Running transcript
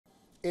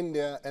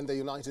India and the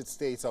United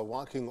States are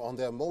working on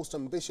their most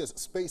ambitious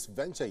space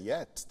venture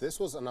yet. This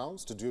was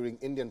announced during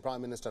Indian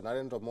Prime Minister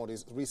Narendra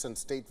Modi's recent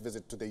state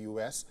visit to the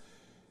US.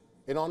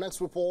 In our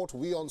next report,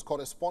 WION's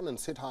correspondent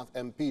Siddharth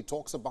MP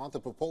talks about the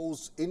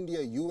proposed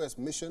India-US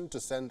mission to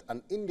send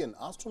an Indian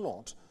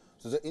astronaut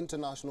to the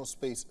International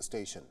Space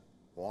Station.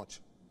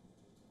 Watch.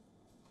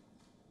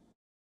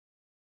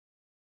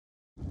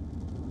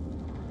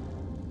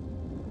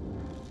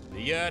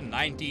 The year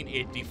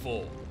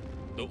 1984.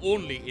 The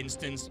only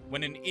instance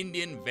when an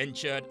Indian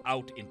ventured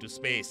out into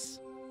space.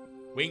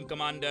 Wing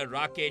Commander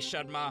Rakesh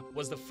Sharma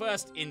was the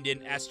first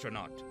Indian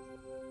astronaut.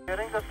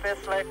 During the space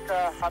flight,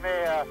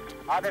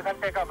 हमें आधे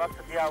घंटे का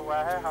वक्त दिया हुआ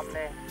है.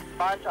 हमने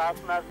 5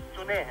 astronauts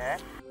चुने हैं.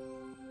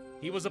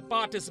 He was a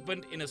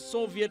participant in a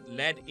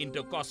Soviet-led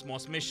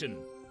intercosmos mission.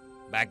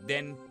 Back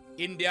then,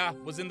 India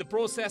was in the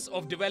process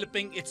of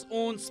developing its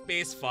own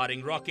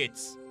space-faring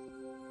rockets.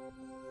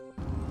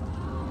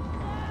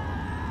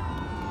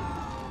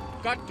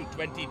 Cut to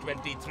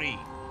 2023.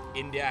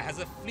 India has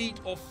a fleet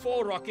of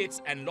 4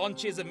 rockets and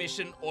launches a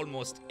mission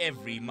almost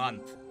every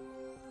month.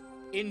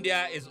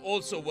 India is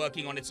also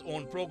working on its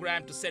own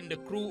program to send a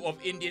crew of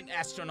Indian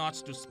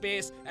astronauts to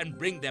space and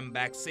bring them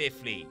back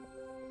safely.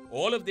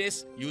 All of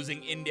this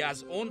using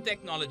India's own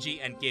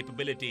technology and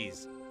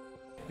capabilities.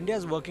 India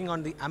is working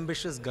on the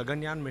ambitious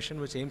Gaganyaan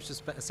mission, which aims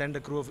to send a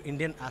crew of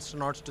Indian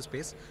astronauts to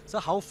space. So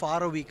how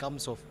far have we come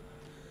so far?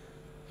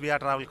 We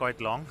have traveled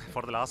quite long.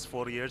 For the last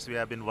 4 years, we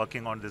have been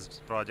working on this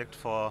project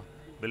for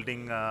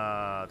building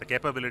the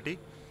capability.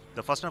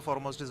 The first and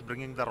foremost is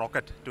bringing the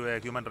rocket to a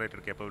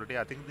human-rated capability.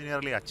 I think we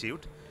nearly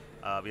achieved.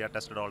 We have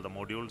tested all the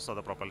modules of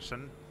the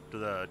propulsion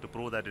to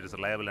prove that it is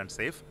reliable and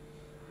safe.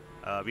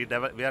 We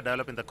are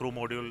developing the crew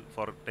module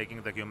for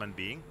taking the human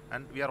being,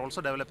 and we are also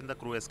developing the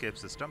crew escape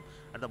system.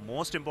 And the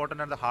most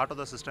important and the heart of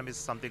the system is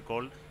something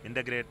called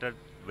Integrated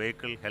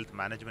Vehicle Health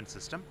Management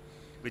System,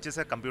 which is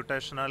a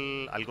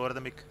computational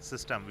algorithmic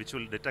system which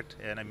will detect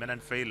an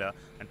imminent failure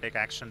and take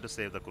action to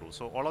save the crew.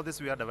 So all of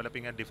this we are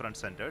developing at different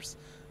centers.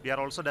 We are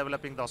also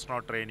developing the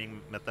astronaut training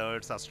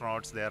methods,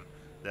 astronauts, their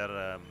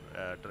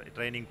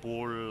training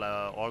pool,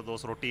 all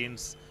those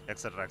routines,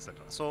 etc., etc.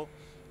 So,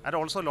 and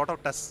also a lot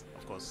of tests,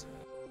 of course.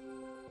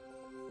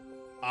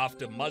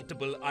 After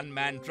multiple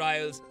unmanned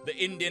trials, the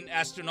Indian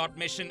astronaut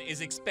mission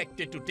is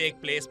expected to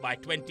take place by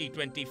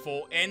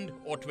 2024 end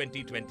or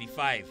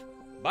 2025.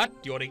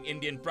 But during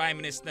Indian Prime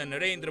Minister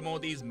Narendra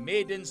Modi's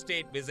maiden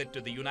state visit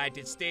to the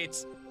United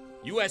States,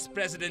 US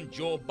President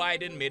Joe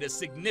Biden made a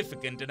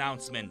significant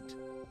announcement.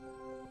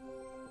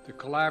 They're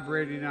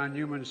collaborating on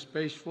human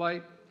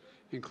spaceflight,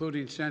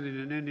 including sending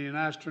an Indian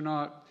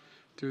astronaut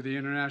to the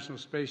International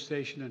Space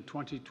Station in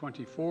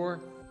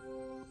 2024.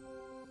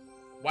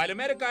 While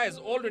America is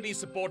already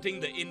supporting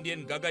the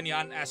Indian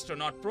Gaganyaan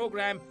astronaut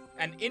program,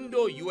 an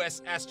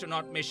Indo-US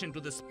astronaut mission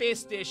to the space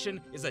station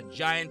is a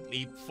giant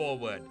leap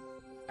forward.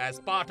 As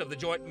part of the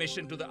joint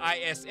mission to the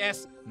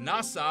ISS,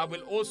 NASA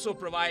will also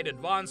provide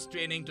advanced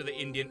training to the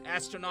Indian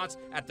astronauts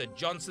at the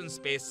Johnson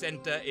Space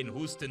Center in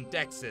Houston,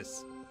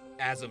 Texas.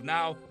 As of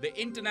now, the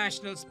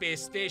International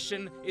Space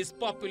Station is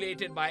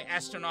populated by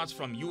astronauts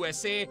from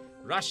USA,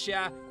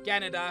 Russia,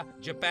 Canada,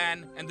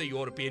 Japan, and the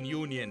European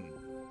Union.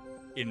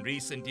 In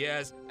recent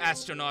years,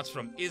 astronauts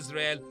from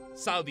Israel,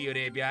 Saudi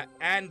Arabia,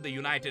 and the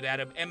United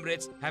Arab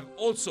Emirates have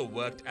also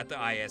worked at the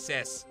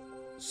ISS.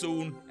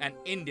 Soon, an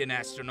Indian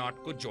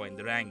astronaut could join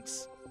the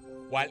ranks.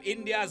 While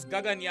India's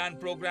Gaganyaan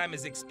program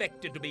is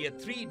expected to be a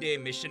 3-day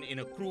mission in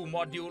a crew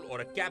module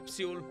or a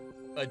capsule,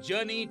 a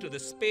journey to the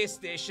space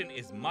station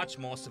is much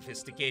more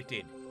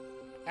sophisticated.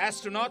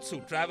 Astronauts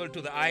who travel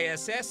to the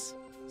ISS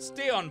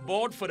stay on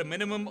board for a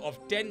minimum of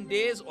 10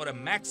 days or a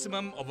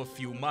maximum of a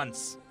few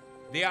months.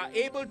 They are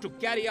able to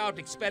carry out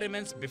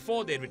experiments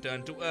before they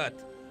return to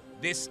Earth.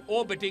 This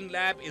orbiting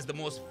lab is the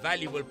most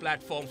valuable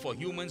platform for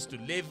humans to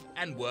live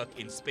and work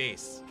in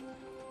space.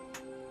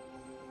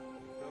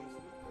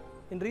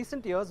 In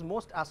recent years,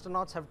 most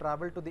astronauts have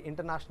traveled to the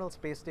International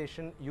Space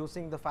Station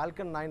using the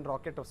Falcon 9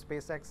 rocket of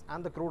SpaceX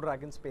and the Crew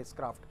Dragon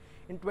spacecraft.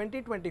 In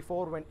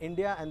 2024, when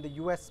India and the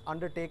US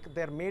undertake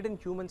their maiden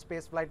human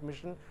spaceflight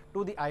mission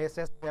to the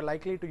ISS, they are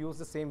likely to use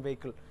the same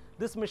vehicle.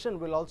 This mission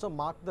will also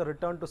mark the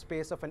return to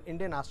space of an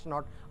Indian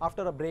astronaut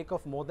after a break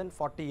of more than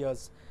 40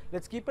 years.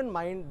 Let's keep in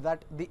mind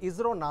that the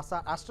ISRO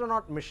NASA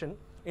astronaut mission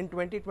in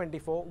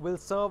 2024 will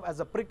serve as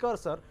a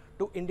precursor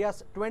to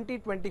India's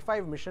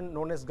 2025 mission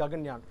known as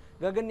Gaganyaan.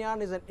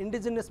 Gaganyaan is an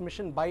indigenous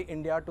mission by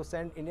India to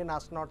send Indian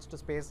astronauts to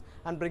space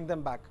and bring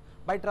them back.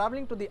 By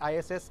traveling to the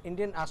ISS,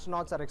 Indian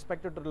astronauts are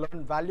expected to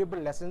learn valuable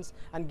lessons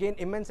and gain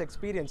immense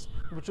experience,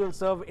 which will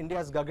serve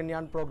India's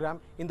Gaganyaan program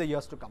in the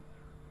years to come.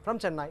 From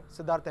Chennai,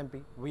 Siddharth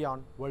MP,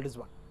 WION World is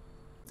One.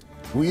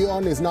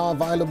 WION is now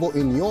available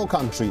in your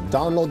country.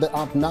 Download the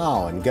app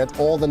now and get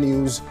all the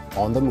news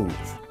on the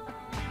move.